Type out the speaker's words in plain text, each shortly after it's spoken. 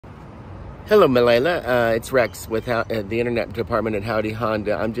Hello, Malayla. It's Rex with the Internet Department at Howdy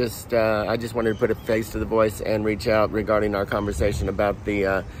Honda. I just wanted to put a face to the voice and reach out regarding our conversation about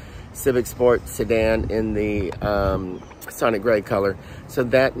the Civic Sport sedan in the Sonic Gray color. So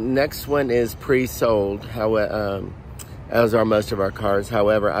that next one is pre-sold, as are most of our cars.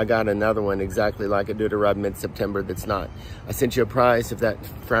 However, I got another one exactly like it due to arrive mid-September that's not. I sent you a price. If that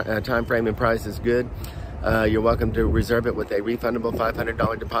time frame and price is good, you're welcome to reserve it with a refundable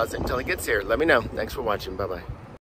 $500 deposit until it gets here. Let me know. Thanks for watching. Bye-bye.